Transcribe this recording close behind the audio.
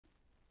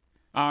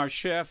Our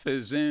chef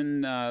is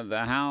in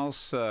the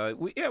house.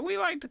 We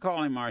like to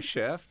call him our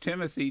chef,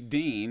 Tiimothy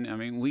Dean. I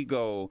mean, we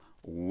go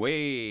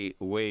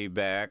way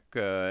back,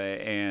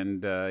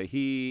 and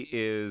he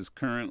is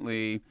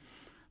currently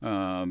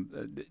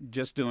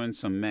just doing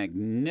some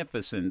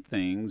magnificent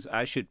things.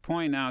 I should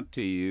point out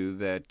to you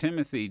that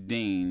Tiimothy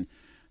Dean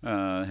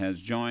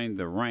has joined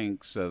the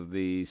ranks of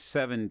the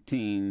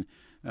 17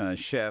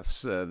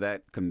 chefs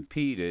that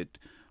competed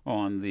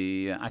on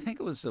the, I think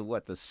it was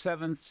the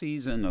seventh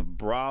season of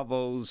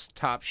Bravo's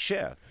Top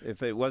Chef,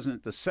 if it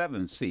wasn't the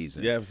seventh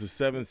season. Yeah, it was the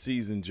seventh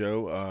season,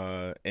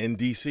 Joe, in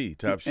D.C.,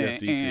 Top Chef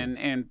D.C.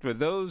 And for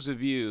those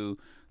of you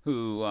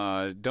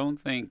who don't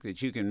think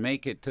that you can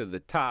make it to the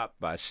top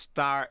by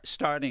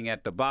starting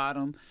at the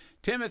bottom,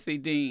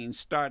 Tiimothy Dean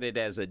started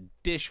as a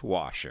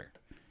dishwasher.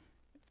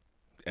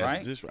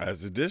 Right?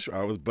 As a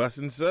dishwasher, I was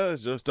busting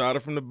suds. Just started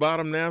from the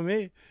bottom, now I'm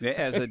here.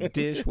 As a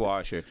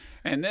dishwasher.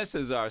 And this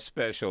is our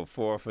special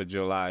 4th of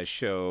July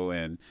show.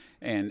 And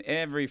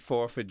every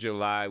 4th of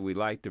July, we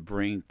like to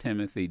bring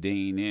Tiimothy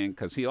Dean in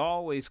because he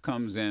always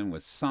comes in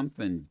with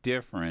something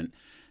different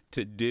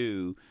to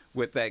do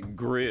with that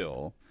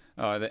grill.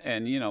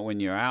 And you know, when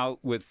you're out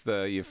with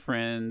your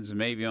friends,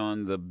 maybe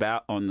on the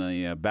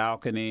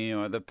balcony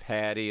or the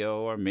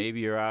patio, or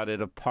maybe you're out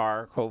at a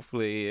park.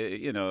 Hopefully,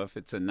 you know, if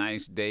it's a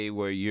nice day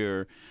where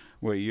you're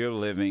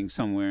living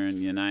somewhere in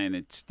the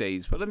United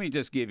States. But let me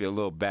just give you a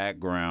little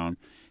background.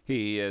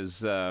 He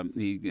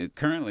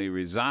currently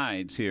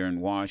resides here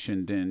in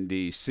Washington,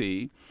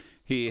 D.C.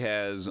 He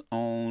has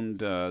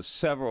owned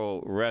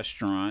several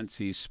restaurants.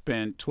 He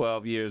spent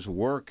 12 years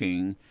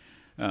working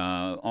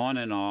on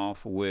and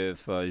off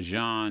with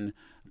Jean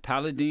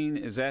Paladin.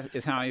 Is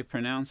how he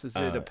pronounces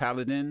it?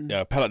 Paladin?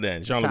 Yeah,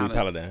 Paladin. Jean-Louis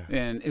Paladin.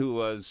 And who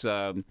was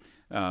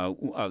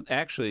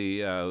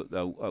actually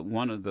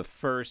one of the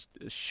first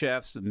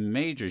chefs,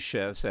 major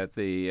chefs at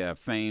the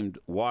famed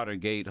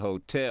Watergate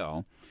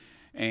Hotel.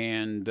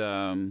 And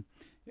then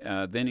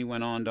he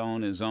went on to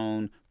own his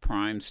own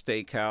Prime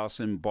Steakhouse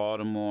in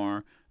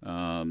Baltimore,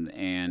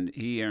 and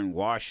here in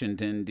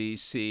Washington,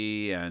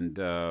 D.C.,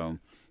 and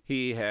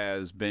he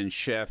has been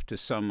chef to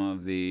some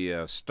of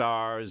the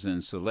stars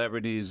and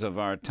celebrities of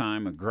our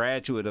time, a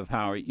graduate of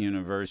Howard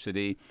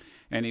University,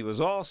 and he was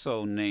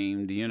also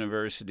named the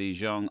university's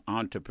Young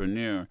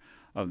Entrepreneur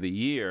of the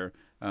Year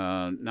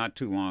not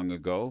too long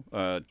ago,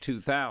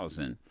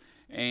 2000.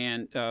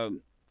 And,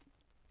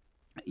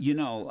 you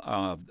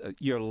know,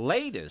 your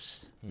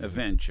latest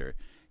venture,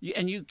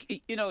 and you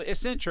know,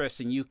 it's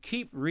interesting. You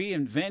keep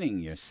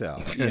reinventing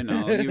yourself, you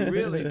know, you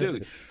really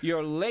do.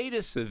 Your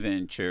latest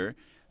adventure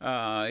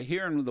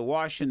here in the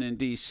Washington,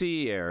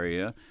 D.C.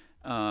 area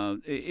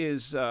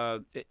is,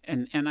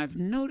 and I've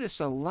noticed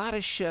a lot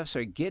of chefs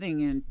are getting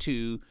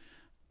into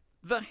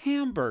the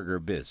hamburger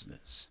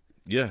business.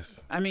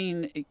 Yes. I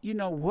mean, you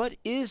know, what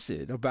is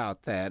it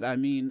about that? I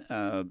mean,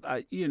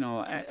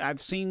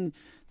 I've seen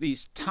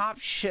these top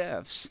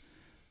chefs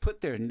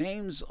put their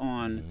names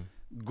on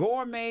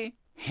gourmet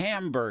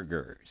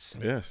hamburgers.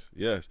 Yes,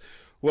 yes.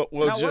 Well,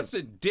 now, what's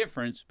the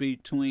difference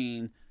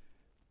between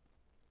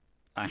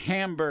a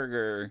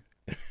hamburger,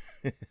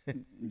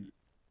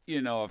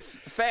 you know, a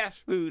fast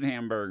food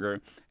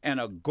hamburger,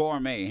 and a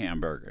gourmet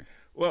hamburger?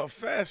 Well,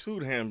 fast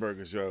food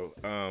hamburgers, Joe,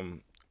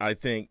 I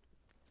think,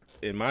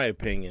 in my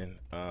opinion,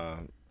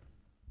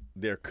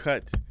 they're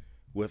cut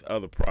with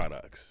other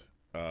products,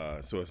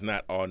 so it's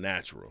not all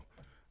natural.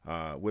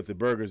 With the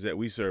burgers that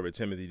we serve at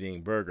Tiimothy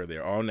Dean Burger,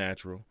 they're all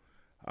natural.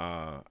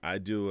 I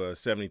do a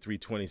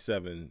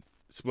 73-27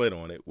 split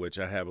on it, which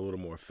I have a little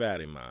more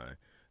fat in mine,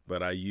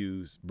 but I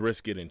use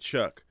brisket and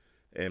chuck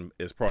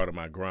as part of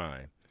my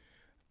grind.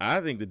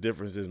 I think the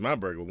difference is my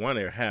burger, one,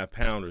 they're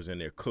half-pounders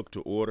and they're cooked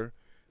to order,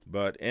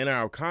 but in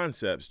our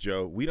concepts,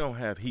 Joe, we don't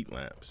have heat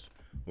lamps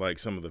like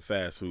some of the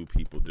fast food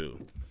people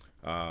do.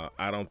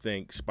 I don't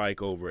think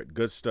Spike over at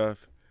Good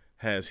Stuff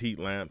has heat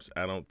lamps.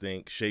 I don't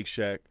think Shake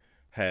Shack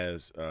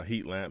has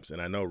heat lamps,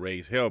 and I know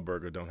Ray's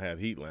Hellburger don't have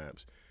heat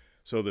lamps.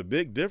 So the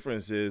big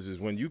difference is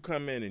when you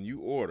come in and you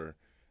order,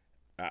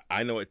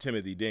 I know at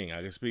Tiimothy Dean,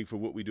 I can speak for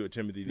what we do at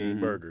Tiimothy Dean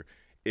Burger,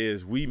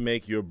 is we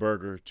make your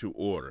burger to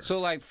order. So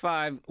like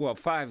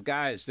Five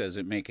Guys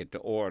doesn't make it to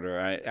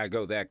order. I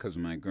go that because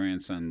my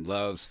grandson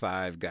loves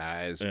Five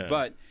Guys, Yeah.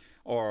 but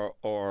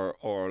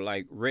or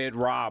like Red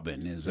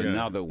Robin is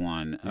another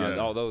one.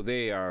 Although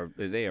they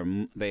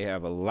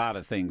have a lot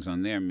of things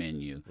on their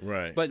menu.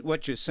 Right. But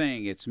what you're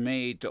saying, it's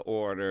made to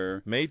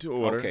order. Made to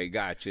order. Okay,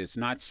 gotcha. It's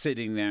not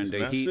sitting there in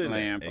the heat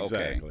lamp.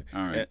 Exactly. Okay.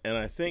 All right. And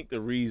I think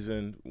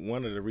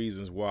one of the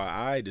reasons why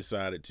I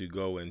decided to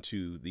go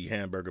into the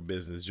hamburger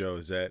business, Joe,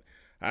 is that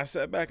I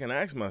sat back and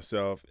asked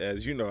myself,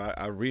 as you know,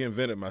 I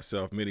reinvented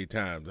myself many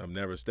times. I'm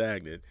never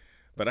stagnant.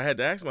 But I had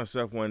to ask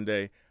myself one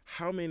day,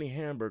 how many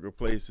hamburger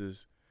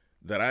places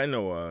that I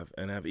know of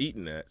and have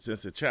eaten at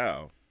since a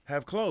child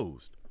have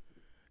closed?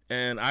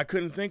 And I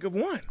couldn't think of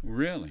one.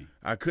 Really?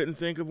 I couldn't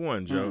think of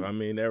one, Joe. I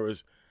mean, there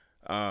was,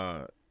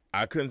 I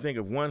couldn't think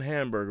of one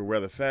hamburger,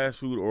 whether fast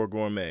food or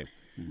gourmet.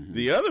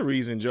 The other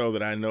reason, Joe,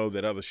 that I know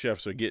that other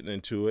chefs are getting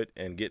into it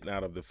and getting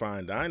out of the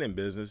fine dining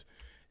business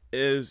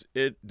is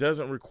it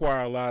doesn't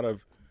require a lot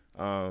of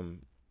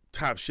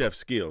top chef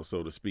skills,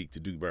 so to speak, to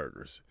do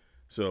burgers.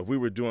 So if we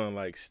were doing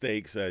like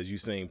steaks, as you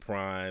seen,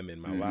 prime,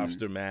 and my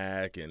lobster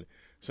mac, and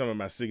some of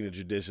my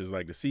signature dishes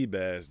like the sea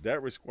bass,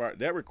 that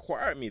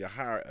required me to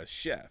hire a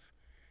chef.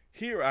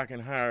 Here I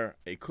can hire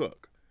a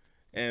cook,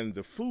 and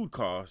the food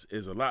cost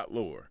is a lot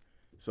lower.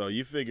 So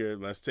you figure,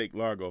 let's take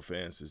Largo, for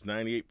instance.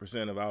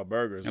 98% of our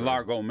burgers.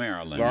 Largo,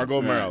 Maryland.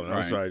 Largo, Maryland. Right,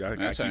 I'm sorry.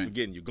 I keep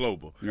forgetting you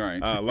global. Right.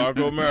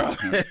 Largo,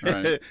 Maryland.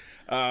 Right.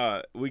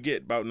 We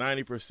get about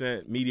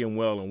 90% medium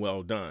well and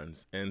well done.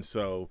 And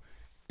so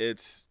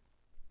it's,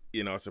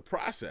 it's a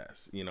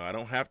process. I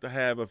don't have to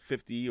have a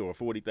 $50,000 or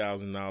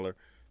 $40,000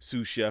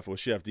 sous chef or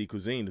chef de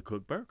cuisine to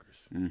cook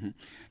burgers.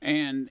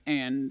 And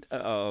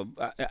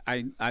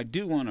I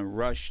do want to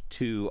rush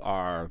to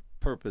our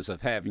purpose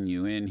of having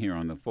you in here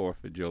on the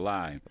 4th of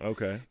July.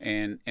 Okay.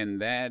 And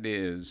that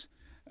is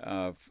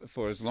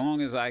for as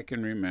long as I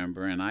can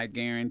remember, and I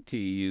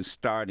guarantee you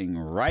starting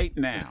right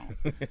now,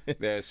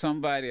 there's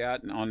somebody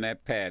out on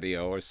that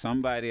patio or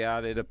somebody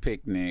out at a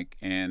picnic,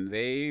 and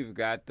they've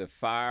got the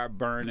fire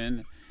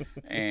burning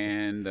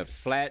and the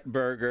flat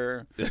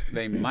burger.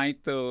 They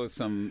might throw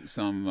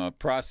some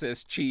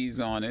processed cheese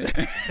on it.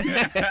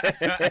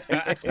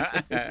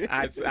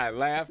 I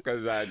laugh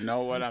because I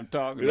know what I'm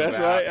talking about.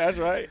 That's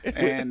right.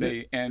 And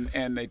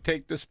they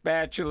take the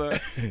spatula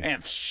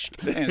and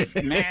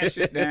smash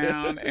it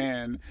down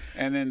and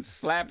then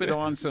slap it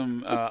on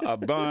some a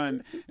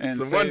bun and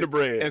some Wonder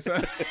Bread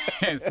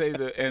and say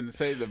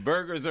the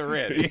burgers are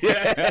ready.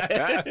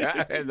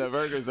 And the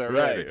burgers are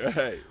ready.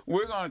 Right.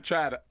 We're gonna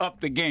try to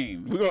up the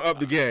game. We're gonna up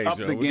the game,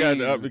 Joe. We got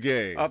to up the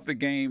game. Up the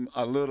game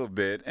a little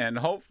bit, and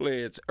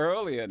hopefully it's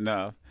early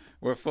enough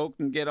where folk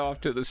can get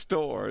off to the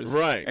stores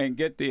and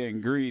get the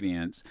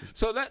ingredients.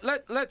 So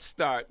let's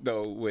start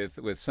though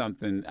with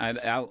something.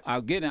 I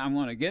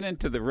want to get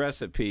into the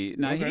recipe.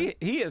 Now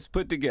he has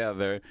put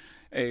together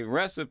a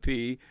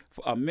recipe,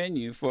 a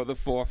menu for the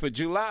 4th of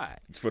July.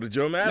 It's for the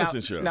Joe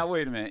Madison Show. Now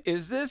wait a minute.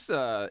 Is this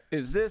doable?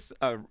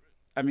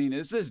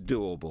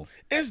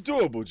 It's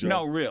doable, Joe.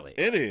 No, really.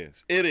 It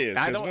is.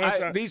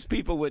 These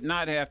people would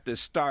not have to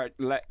start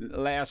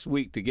last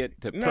week to get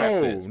to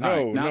prep this.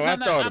 I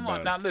thought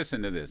about it. Now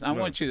listen to this. I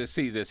want you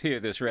to hear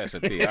this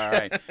recipe, all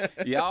right?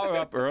 Y'all are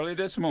up early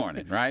this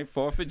morning, right?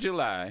 4th of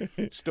July.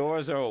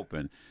 Stores are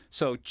open.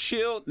 So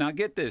now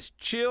get this,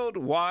 chilled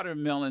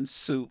watermelon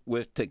soup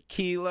with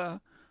tequila,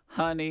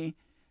 honey,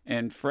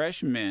 and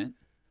fresh mint.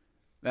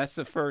 That's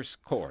the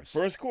first course.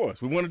 First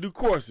course. We want to do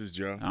courses,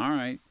 Joe. All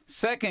right.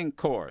 Second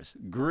course,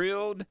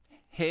 grilled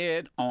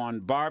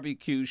head-on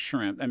barbecue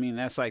shrimp. I mean,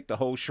 that's like the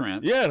whole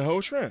shrimp. Yeah, the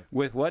whole shrimp.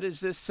 With what is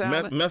this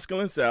salad?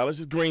 Mescalin salad. It's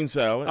just green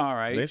salad. All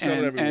right. They sell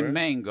it everywhere. And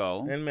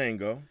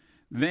mango.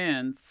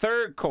 Then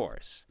third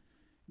course,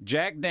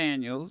 Jack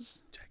Daniels.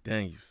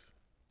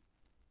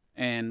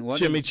 And what?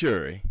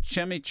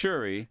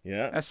 Chimichurri.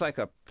 Yeah. That's like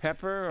a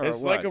pepper or it's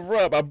what? Like a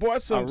rub. I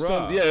bought some.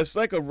 Yeah, it's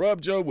like a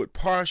rub, Joe, with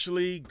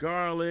parsley,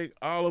 garlic,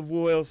 olive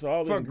oil, so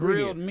all the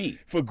grilled meat.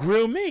 For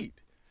grilled meat.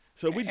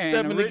 So we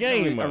step in the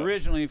game.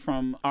 Originally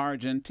from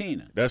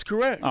Argentina. That's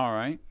correct. All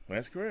right.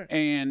 That's correct.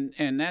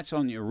 And that's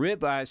on your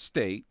ribeye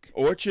steak.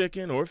 Or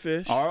chicken or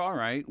fish. All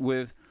right.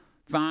 With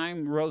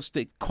thyme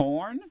roasted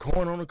corn.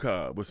 Corn on the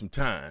cob with some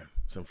thyme.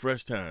 Some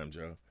fresh thyme,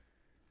 Joe.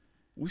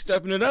 We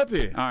stepping it up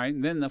here. All right.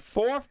 Then the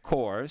fourth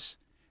course,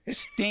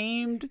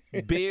 steamed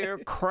beer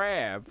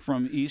crab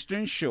from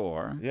Eastern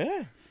Shore.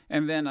 Yeah.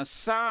 And then a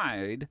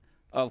side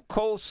of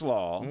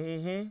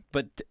coleslaw.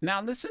 But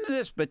now listen to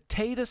this: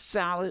 potato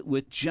salad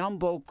with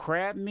jumbo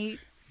crab meat.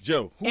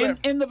 Joe,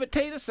 in the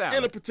potato salad.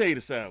 In the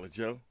potato salad,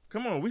 Joe.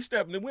 Come on, we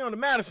on the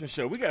Madison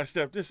Show. We gotta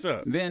step this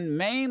up. Then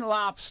Maine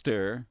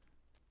lobster,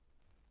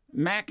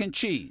 mac and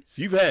cheese.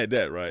 You've had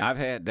that, right? I've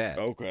had that.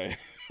 Okay.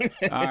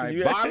 All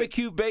right,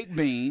 barbecue baked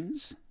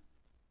beans,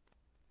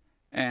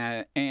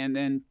 and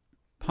then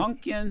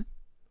pumpkin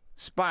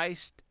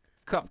spiced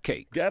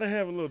cupcakes. Gotta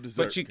have a little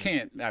dessert. But you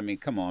can't. I mean,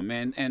 come on,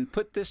 man. And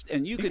put this.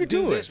 And you could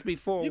do this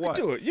before what?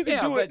 You could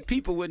do it. But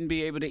people wouldn't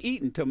be able to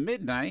eat until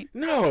midnight.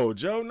 No,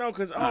 Joe. No,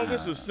 because all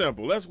this is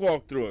simple. Let's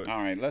walk through it. All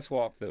right, let's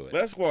walk through it.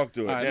 All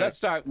right, let's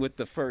start with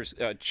the first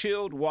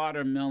chilled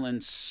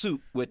watermelon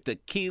soup with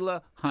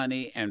tequila,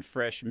 honey, and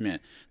fresh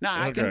mint. Now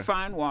I can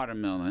find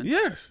watermelon.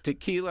 Yes.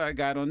 Tequila I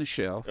got on the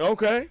shelf.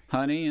 Okay.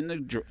 Honey in the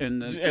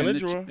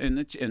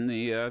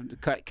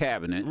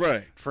cabinet.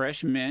 Right.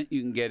 Fresh mint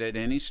you can get at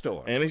any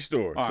store.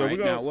 All right,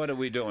 now what are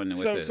we doing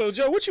with this? So,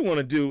 Joe, what you want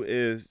to do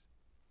is,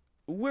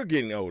 we're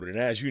getting older, and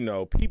as you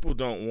know, people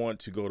don't want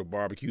to go to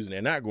barbecues, and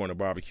they're not going to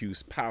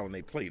barbecues piling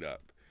their plate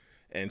up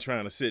and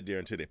trying to sit there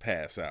until they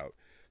pass out.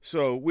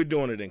 So we're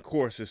doing it in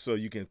courses so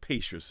you can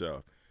pace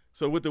yourself.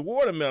 So with the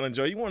watermelon,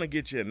 Joe, you want to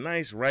get you a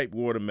nice ripe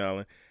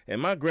watermelon.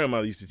 And my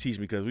grandmother used to teach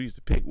me, because we used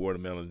to pick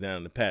watermelons down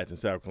in the patch in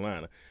South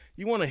Carolina.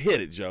 you want to hit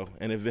it, Joe.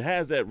 And if it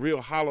has that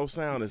real hollow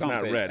sound, it's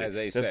not ready. As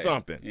they They're say.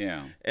 thumping.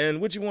 Yeah.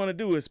 And what you want to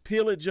do is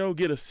peel it, Joe.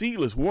 Get a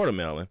seedless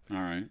watermelon. All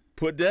right.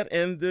 Put that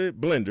in the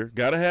blender.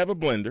 Got to have a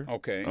blender.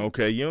 Okay.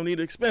 Okay. You don't need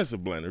an expensive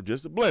blender,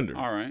 just a blender.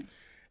 All right.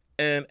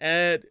 And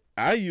add.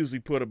 I usually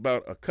put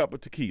about a cup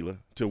of tequila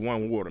to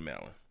 1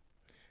 watermelon,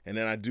 and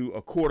then I do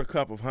a 1/4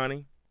 cup of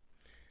honey,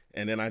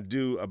 and then I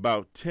do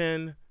about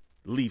 10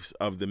 leaves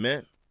of the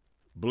mint.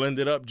 Blend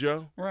it up,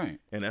 Joe. Right.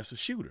 And that's a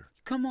shooter.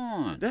 Come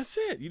on. That's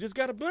it. You just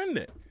got to blend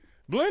it.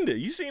 Blend it.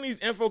 You seen these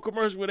info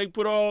commercials where they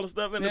put all the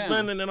stuff in the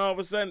blender, and then all of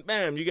a sudden,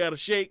 bam, you got a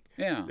shake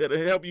that'll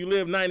help you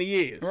live 90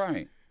 years.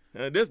 Right.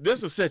 This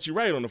will set you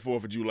right on the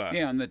 4th of July.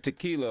 Yeah, and the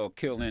tequila will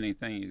kill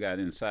anything you got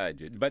inside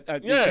you. But all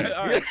right,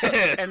 yeah. so,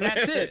 and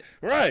that's it.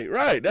 Right.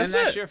 That's your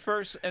it. That's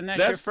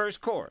your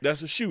first course.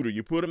 That's a shooter.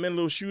 You put them in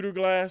little shooter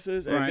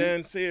glasses, and Right.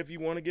 then say if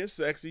you want to get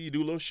sexy, you do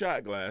little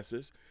shot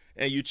glasses,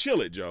 and you chill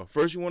it, Joe.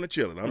 First, you want to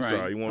chill it. I'm Right.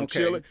 sorry, you want to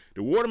chill it.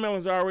 The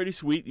watermelon's already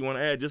sweet. You want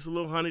to add just a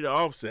little honey to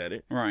offset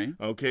it. Right.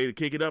 Okay, to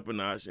kick it up a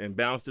notch and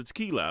balance the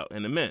tequila out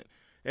and the mint,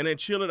 and then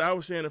chill it. I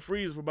would say in the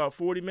freezer for about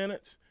 40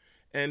 minutes.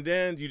 And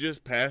then you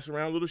just pass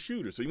around little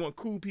shooters. So you want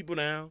to cool people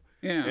down.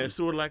 Yeah. And it's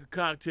sort of like a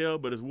cocktail,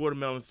 but it's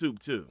watermelon soup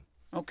too.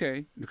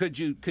 Okay. Could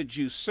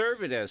you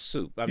serve it as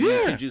soup? I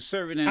mean, could you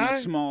serve it in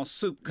a small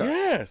soup cup?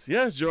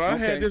 Yes, Joe. I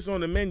had this on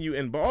the menu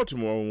in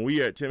Baltimore when we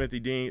were at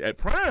Tiimothy Dean at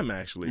Prime,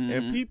 actually. Mm-hmm.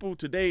 And people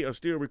today are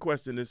still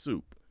requesting this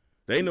soup.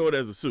 They know it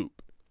as a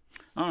soup.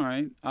 All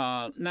right.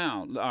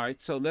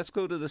 So let's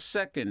go to the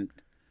second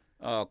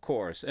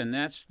course, and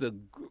that's the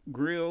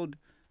grilled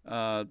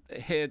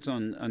heads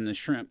on the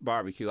shrimp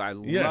barbecue. I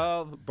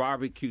love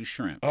barbecue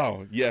shrimp.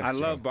 Oh, yes, I Joe.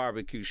 love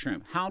barbecue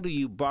shrimp. How do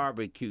you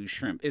barbecue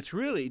shrimp? It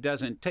really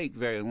doesn't take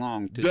very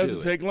long to do it.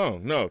 Doesn't take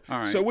long, no. All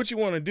right. So what you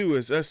want to do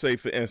is, let's say,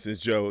 for instance,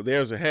 Joe,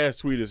 there's a Hash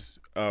Sweetest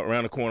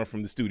around the corner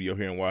from the studio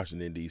here in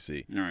Washington,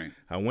 D.C. All right.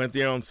 I went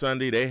there on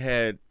Sunday. They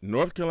had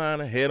North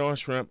Carolina head-on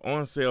shrimp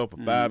on sale for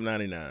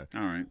 $5.99.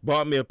 All right.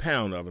 Bought me a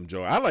pound of them,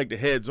 Joe. I like the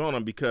heads on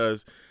them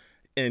because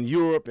in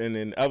Europe and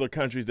in other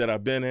countries that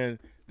I've been in,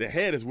 the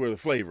head is where the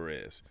flavor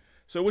is.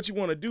 So what you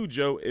want to do,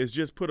 Joe, is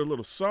just put a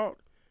little salt,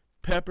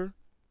 pepper,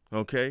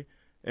 okay,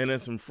 and then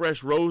some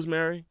fresh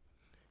rosemary.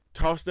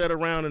 Toss that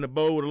around in a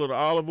bowl with a little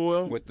olive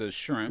oil. With the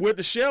shrimp? With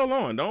the shell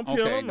on. Don't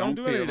peel them. Don't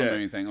do any peel of them that. or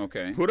anything.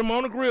 Okay. Put them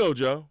on the grill,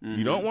 Joe.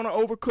 You don't want to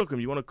overcook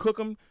them. You want to cook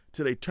them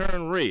till they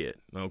turn red,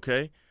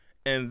 okay?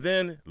 And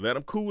then let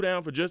them cool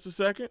down for just a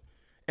second,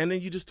 and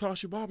then you just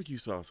toss your barbecue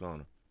sauce on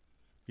them.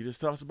 You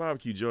just toss the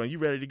barbecue, Joe, and you're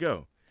ready to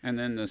go. And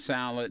then the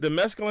salad. The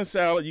mesclun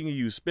salad, you can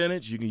use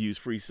spinach, you can use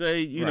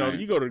frisee. You know,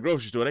 you go to the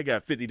grocery store, they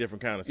got 50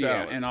 different kind of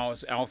salads. Yeah, and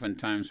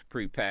oftentimes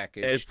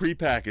prepackaged. It's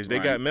prepackaged. They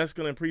Right. got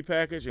mesclun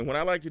prepackaged. And what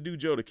I like to do,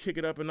 Joe, to kick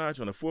it up a notch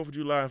on the 4th of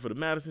July for the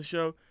Madison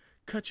Show,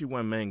 cut you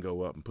one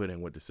mango up and put in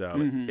with the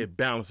salad. It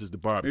balances the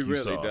barbecue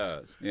sauce. It really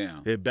does, yeah.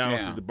 It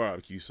balances the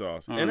barbecue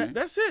sauce. All and right.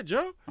 that's it,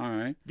 Joe. All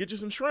right. Get you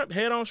some shrimp,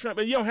 head-on shrimp.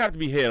 And you don't have to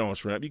be head-on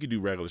shrimp. You can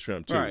do regular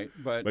shrimp, too. Right,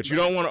 but you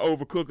don't want to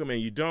overcook them,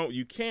 and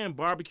you can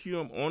barbecue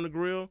them on the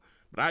grill.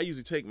 But I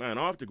usually take mine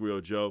off the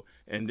grill, Joe,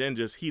 and then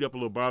just heat up a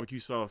little barbecue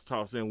sauce,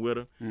 toss in with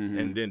them,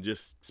 and then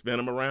just spin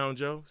them around,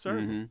 Joe. Serve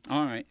them.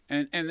 All right.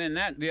 And then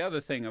the other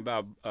thing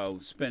about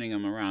spinning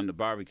them around the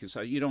barbecue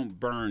sauce, you don't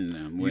burn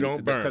them. You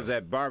don't burn. Because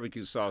that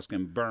barbecue sauce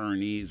can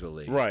burn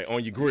easily. Right,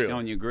 on your grill.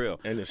 On your grill.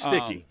 And it's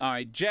sticky. All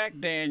right, Jack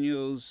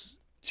Daniel's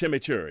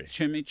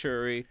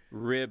chimichurri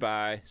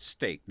ribeye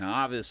steak. Now,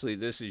 obviously,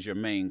 this is your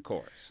main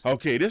course.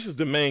 Okay, this is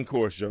the main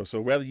course, Joe.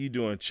 So whether you're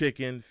doing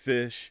chicken,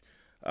 fish,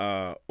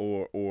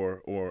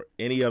 or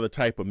any other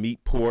type of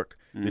meat, pork,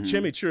 the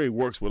chimichurri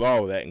works with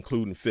all of that,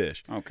 including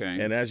fish. Okay.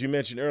 And as you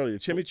mentioned earlier,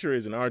 chimichurri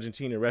is an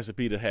Argentinian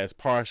recipe that has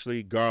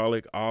parsley,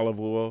 garlic, olive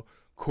oil,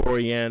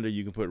 coriander.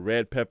 You can put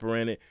red pepper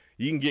in it.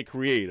 You can get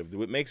creative.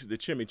 What makes it the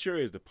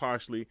chimichurri is the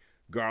parsley,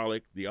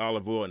 garlic, the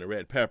olive oil, and the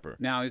red pepper.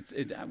 Now,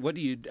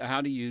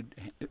 how do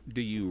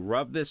you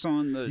rub this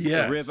on the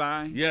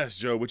ribeye? Yes,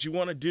 Joe. What you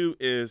want to do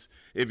is,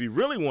 if you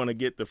really want to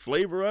get the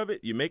flavor of it,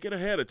 you make it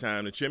ahead of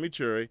time, the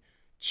chimichurri.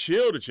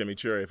 Chill the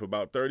chimichurri for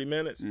about 30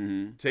 minutes.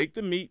 Take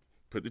the meat,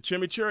 put the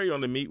chimichurri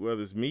on the meat,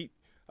 whether it's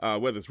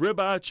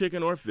ribeye,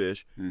 chicken, or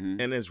fish, and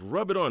then just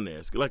rub it on there.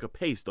 It's like a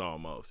paste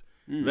almost.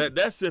 Let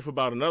that sit for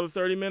about another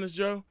 30 minutes,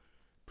 Joe.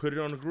 Put it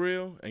on the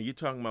grill, and you're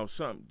talking about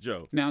something,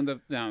 Joe. Now,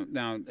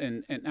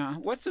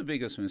 what's the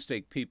biggest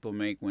mistake people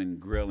make when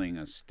grilling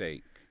a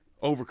steak?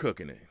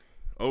 Overcooking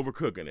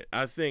it.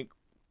 I think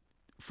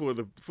for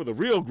the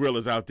real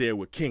grillers out there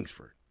with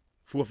Kingsford,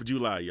 4th of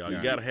July, y'all.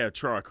 You got to have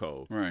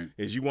charcoal. Right.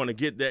 Is you want to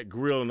get that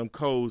grill and them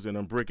coals and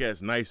them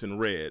briquettes nice and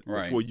red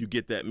before you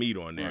get that meat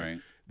on there. Right.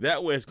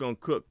 That way it's going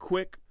to cook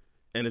quick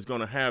and it's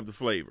going to have the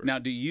flavor. Now,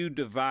 do you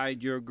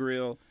divide your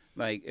grill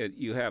like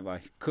you have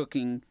a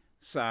cooking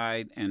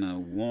side and a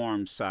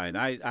warm side?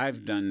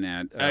 I've done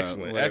that.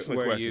 Excellent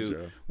question,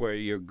 Joe. Where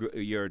your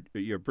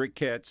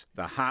briquettes,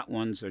 the hot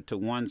ones are to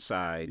one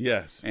side.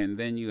 Yes. And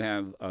then you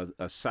have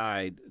a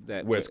side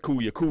where it's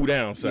cool, your cool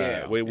down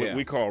side, what yeah.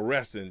 we call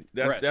resting.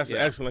 That's an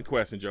yeah. excellent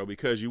question, Joe,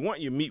 because you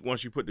want your meat,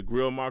 once you put the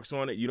grill marks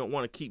on it, you don't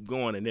want to keep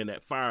going and then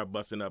that fire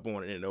busting up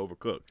on it and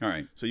overcook. All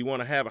right. So you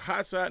want to have a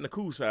hot side and a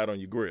cool side on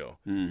your grill.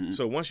 Mm-hmm.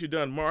 So once you're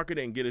done marking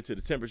it and get it to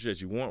the temperature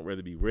that you want, whether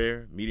it be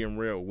rare, medium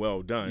rare, or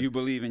well done. You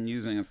believe in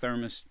using a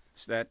thermostat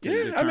to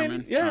yeah, determine? I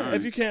mean, yeah, right.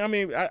 if you can. I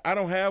mean, I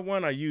don't have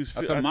one. I use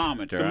a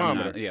thermometer.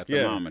 Thermometer.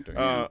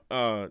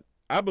 Yeah.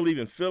 I believe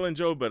in filling,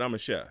 Joe, but I'm a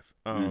chef.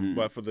 Mm-hmm.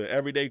 But for the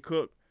everyday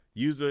cook,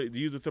 use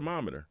a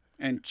thermometer.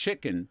 And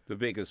chicken, the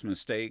biggest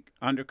mistake,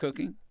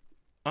 undercooking?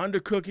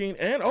 Undercooking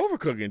and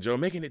overcooking, Joe,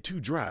 making it too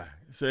dry.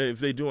 So if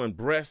they're doing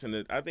breast,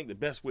 and I think the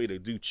best way to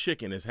do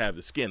chicken is have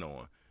the skin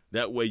on.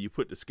 That way you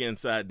put the skin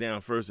side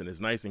down first and it's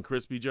nice and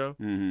crispy, Joe,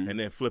 and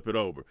then flip it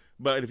over.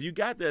 But if you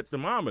got that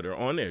thermometer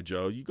on there,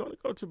 Joe, you're going to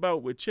go to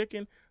about, with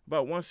chicken,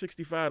 about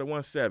 165 to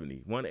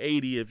 170,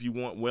 180 if you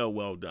want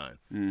well done.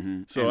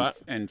 Mm-hmm. So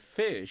and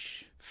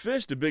fish?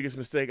 Fish, the biggest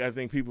mistake I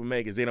think people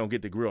make is they don't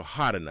get the grill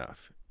hot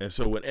enough. And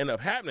so what end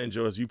up happening,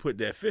 Joe, is you put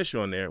that fish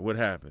on there, what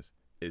happens?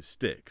 It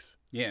sticks.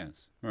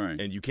 Yes, right.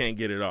 And you can't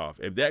get it off.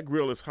 If that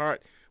grill is hot,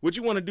 what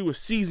you want to do is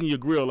season your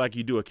grill like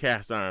you do a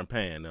cast iron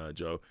pan,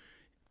 Joe.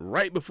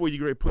 Right before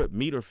you ready to put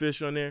meat or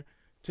fish on there,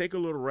 take a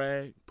little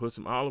rag, put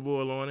some olive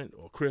oil on it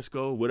or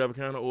Crisco, whatever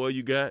kind of oil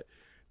you got,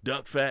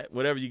 duck fat,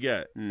 whatever you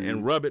got,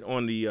 and rub it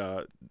on the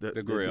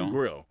grill. The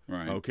grill.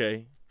 Right.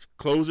 Okay.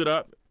 Close it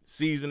up,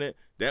 season it.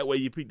 That way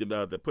you put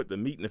the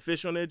meat and the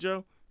fish on there,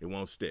 Joe, it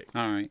won't stick.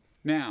 All right.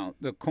 Now,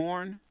 the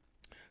corn?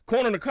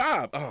 Corn on the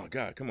cob. Oh,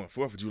 God, come on.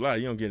 4th of July,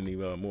 you don't get any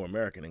more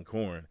American than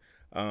corn.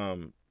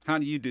 How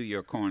do you do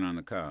your corn on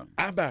the cob?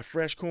 I buy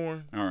fresh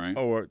corn. All right.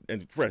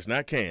 And fresh,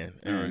 not canned.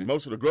 And right.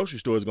 most of the grocery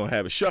stores are going to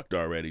have it shucked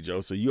already,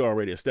 Joe, so you're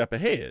already a step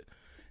ahead.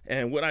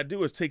 And what I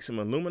do is take some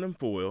aluminum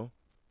foil,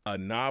 a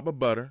knob of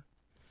butter.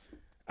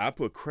 I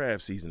put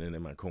crab seasoning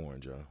in my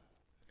corn, Joe,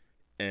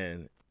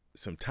 and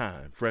some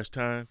thyme, fresh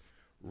thyme.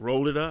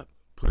 Roll it up,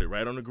 put it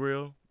right on the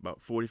grill.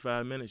 About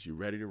 45 minutes, you're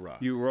ready to rock.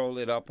 You roll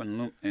it up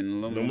in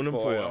aluminum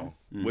foil.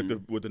 With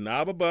the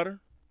knob of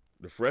butter,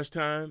 the fresh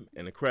thyme,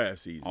 and the crab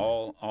seasoning.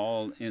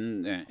 All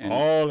in there.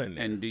 All in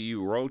there. And do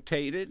you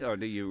rotate it, or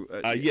do you?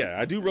 Yeah,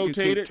 I do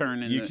rotate it.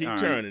 You keep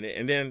turning right. it,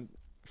 and then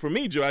for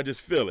me, Joe, I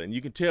just fill it. And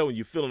you can tell when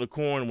you're filling the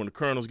corn, when the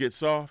kernels get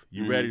soft,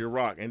 you're ready to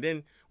rock. And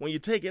then when you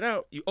take it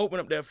out, you open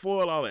up that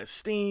foil, all that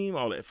steam,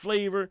 all that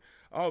flavor,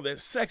 all that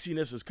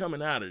sexiness is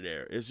coming out of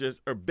there. It's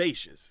just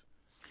herbaceous.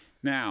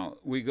 Now,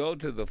 we go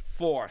to the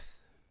fourth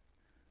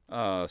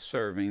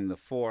serving, the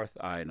fourth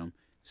item,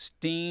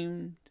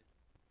 steamed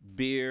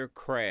beer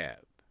crab.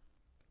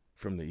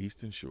 From the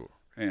Eastern Shore.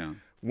 Yeah.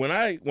 When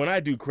I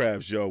do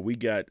crabs, Joe, I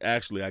got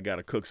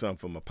to cook some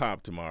for my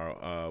pop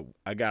tomorrow.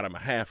 I got him a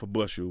half a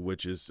bushel,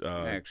 which is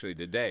actually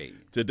today.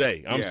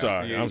 Today, I'm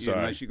sorry.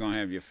 Unless you're gonna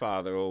have your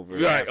father over.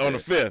 Right on the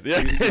 5th.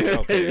 Yeah,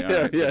 okay,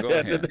 all right, yeah. Go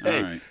ahead. Today,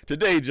 all right.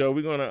 Today, Joe,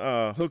 we're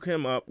gonna hook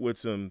him up with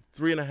some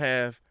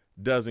 3.5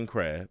 dozen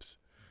crabs.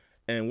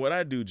 And what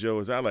I do, Joe,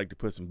 is I like to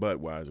put some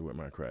Budweiser with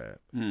my crab.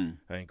 I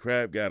mean,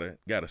 crab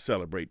gotta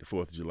celebrate the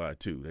 4th of July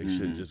too. They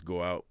shouldn't just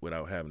go out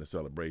without having a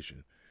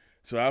celebration.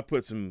 So I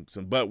put some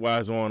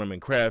Budweiser on them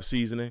and crab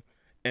seasoning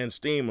and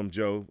steam them,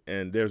 Joe.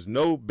 And there's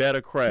no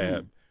better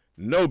crab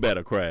than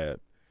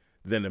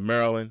the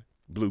Maryland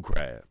blue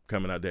crab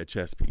coming out that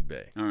Chesapeake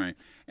Bay. All right.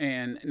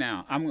 And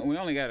now we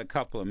only got a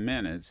couple of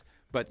minutes,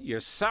 but your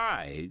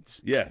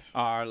sides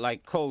are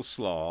like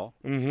coleslaw,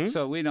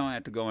 so we don't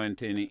have to go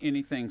into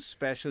anything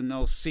special.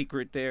 No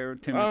secret there,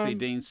 Tiimothy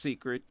Dean's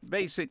secret.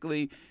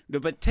 Basically,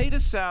 the potato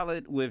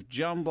salad with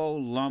jumbo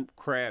lump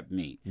crab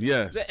meat.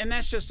 Yes. And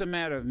that's just a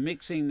matter of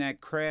mixing that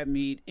crab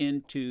meat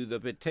into the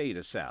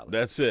potato salad.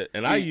 That's it.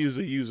 And I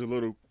usually use a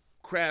little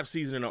crab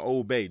seasoning or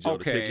Old Bay, Joe,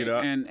 to pick it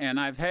up. And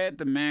I've had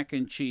the mac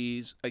and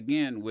cheese,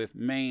 again, with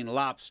Maine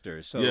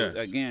lobster. So,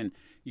 again,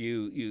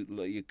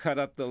 you cut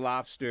up the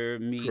lobster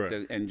meat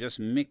and just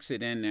mix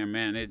it in there,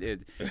 man.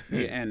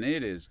 And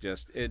it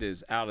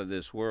is out of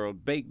this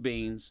world. Baked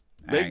beans.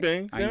 Baked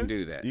beans? I can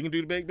do that. You can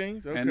do the baked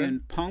beans? Okay. And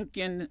then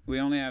pumpkin,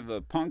 we only have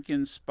a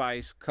pumpkin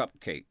spice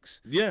cupcakes.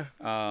 Yeah.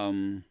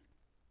 I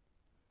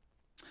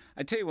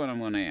tell you what I'm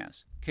going to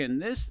ask.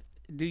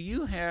 Do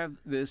you have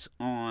this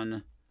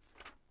on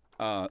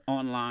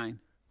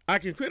online? I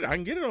can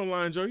get it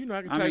online, Joe. I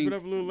can type it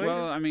up a little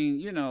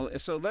later. Well,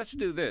 so let's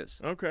do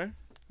this. Okay.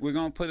 We're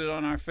gonna put it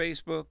on our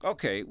Facebook.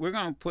 Okay, we're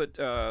gonna put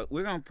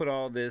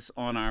all this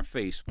on our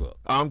Facebook.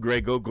 I'm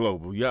great. Go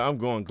global. Yeah, I'm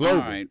going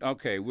global. All right.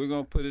 Okay, we're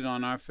gonna put it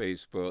on our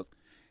Facebook,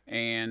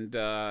 and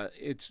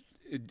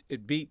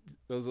it beat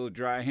those little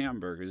dry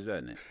hamburgers,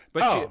 doesn't it?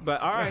 But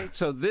all right.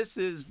 So this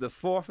is the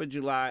 4th of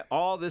July.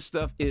 All this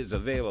stuff is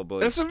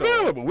available. It's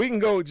available. We can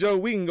go, Joe.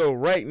 We can go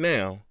right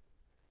now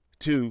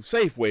to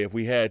Safeway if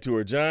we had to,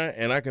 or John,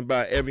 and I can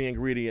buy every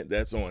ingredient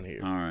that's on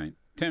here. All right.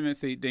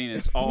 Tiimothy Dean,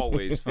 it's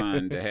always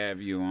fun to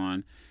have you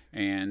on.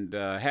 And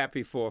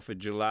happy 4th of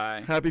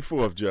July. Happy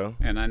 4th, Joe.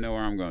 And I know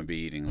where I'm going to be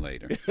eating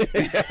later.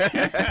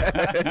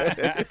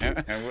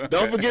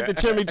 Don't forget the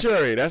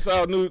chimichurri. That's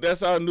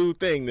our new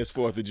thing this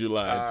 4th of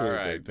July. All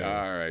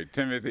right.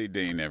 Timothy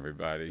Dean,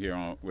 everybody,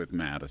 here with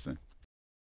Madison.